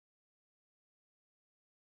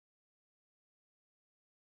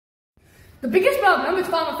The biggest problem which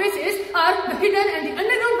farmer faces are the hidden and the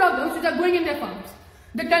underground problems which are going in their farms.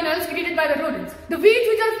 The tunnels created by the rodents, the weeds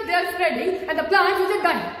which they are spreading, and the plants which are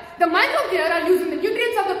dying. The microbes here are using the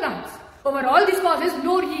nutrients of the plants. Overall, this causes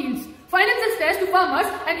low yields, financial stress to farmers,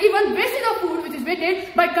 and even wastage of food which is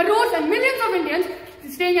wasted by crores and millions of Indians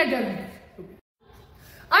staying at their homes.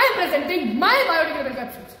 I am presenting my biodegradable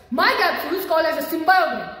capsules. My capsules called as a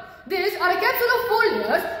Symbiogrid. These are a capsule of 4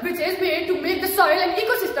 layers which is made to make the soil and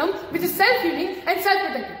ecosystem which is self-healing and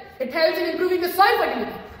self-protective. It helps in improving the soil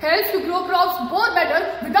fertility, helps to grow crops more better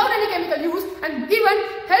without any chemical use, and even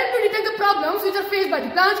help to detect the problems which are faced by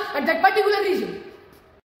the plants at that particular region.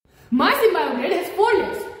 My Symbiogrid has 4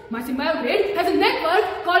 layers. My Symbiogrid has a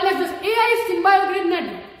network called as the SYI25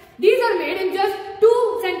 network. These are made in just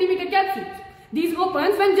 2 cm capsules. These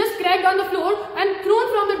opens when just cracked on the floor and thrown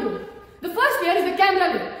from the door. The first layer is the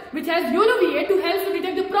camera layer, which has YOLO-VA to help to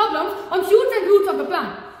detect the problems on shoots and roots of the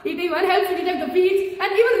plant. It even helps to detect the weeds and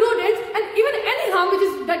even rodents and even any harm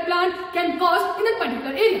which that plant can cause in that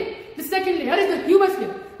particular area. The second layer is the humus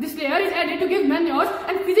layer. This layer is added to give manures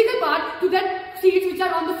and physical part to that seeds which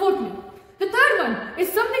are on the fourth layer. The third one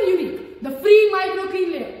is something unique, the free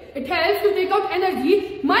microclean layer. It helps to take out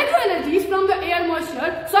energy, micro-energies from the air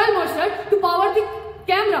moisture, soil moisture to power the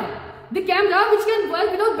camera. The camera which can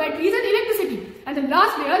work without batteries and electricity. And the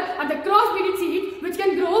last layer are the cross-breeded seeds which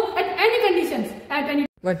can grow at any conditions, at any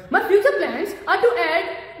time. My future plans are to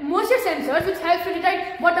add moisture sensors which help to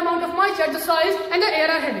detect what amount of moisture the soils and the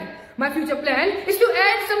air are having. My future plan is to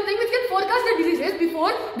add something which can forecast the diseases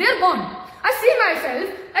before they are born. I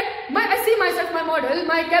see myself, my model,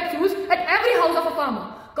 my capsules at every house of a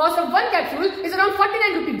farmer. Cost of one capsule is around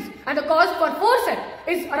 49 rupees and the cost for 4 sets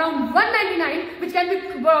is around 199, which can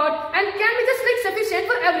be bought and can be just like sufficient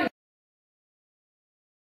for everyone.